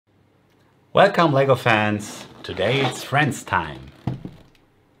Welcome LEGO fans! Today it's friends time!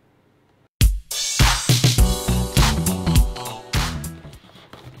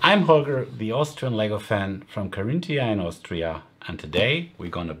 I'm Holger, the Austrian LEGO fan from Carinthia in Austria, and today we're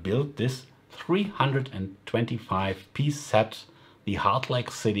gonna build this 325 piece set, the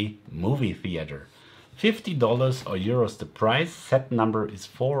Heartlake City movie theater. $50 or euros the price. Set number is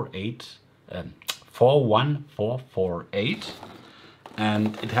 41448.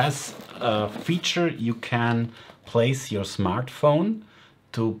 And it has a feature you can place your smartphone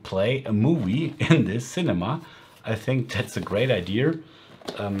to play a movie in this cinema. I think that's a great idea.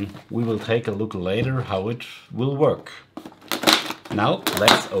 We will take a look later how it will work. Now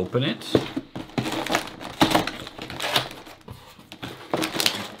let's open it.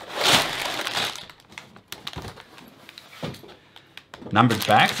 Numbered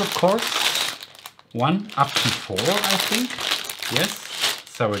bags, of course. 1 up to 4, I think. Yes,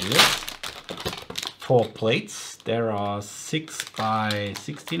 so it is. 4 plates. There are 6 by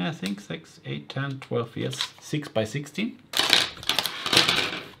 16, I think. 6, 8, 10, 12, yes. 6 by 16.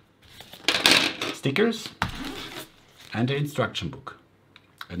 Stickers. And the instruction book.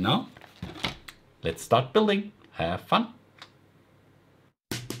 And now, let's start building. Have fun.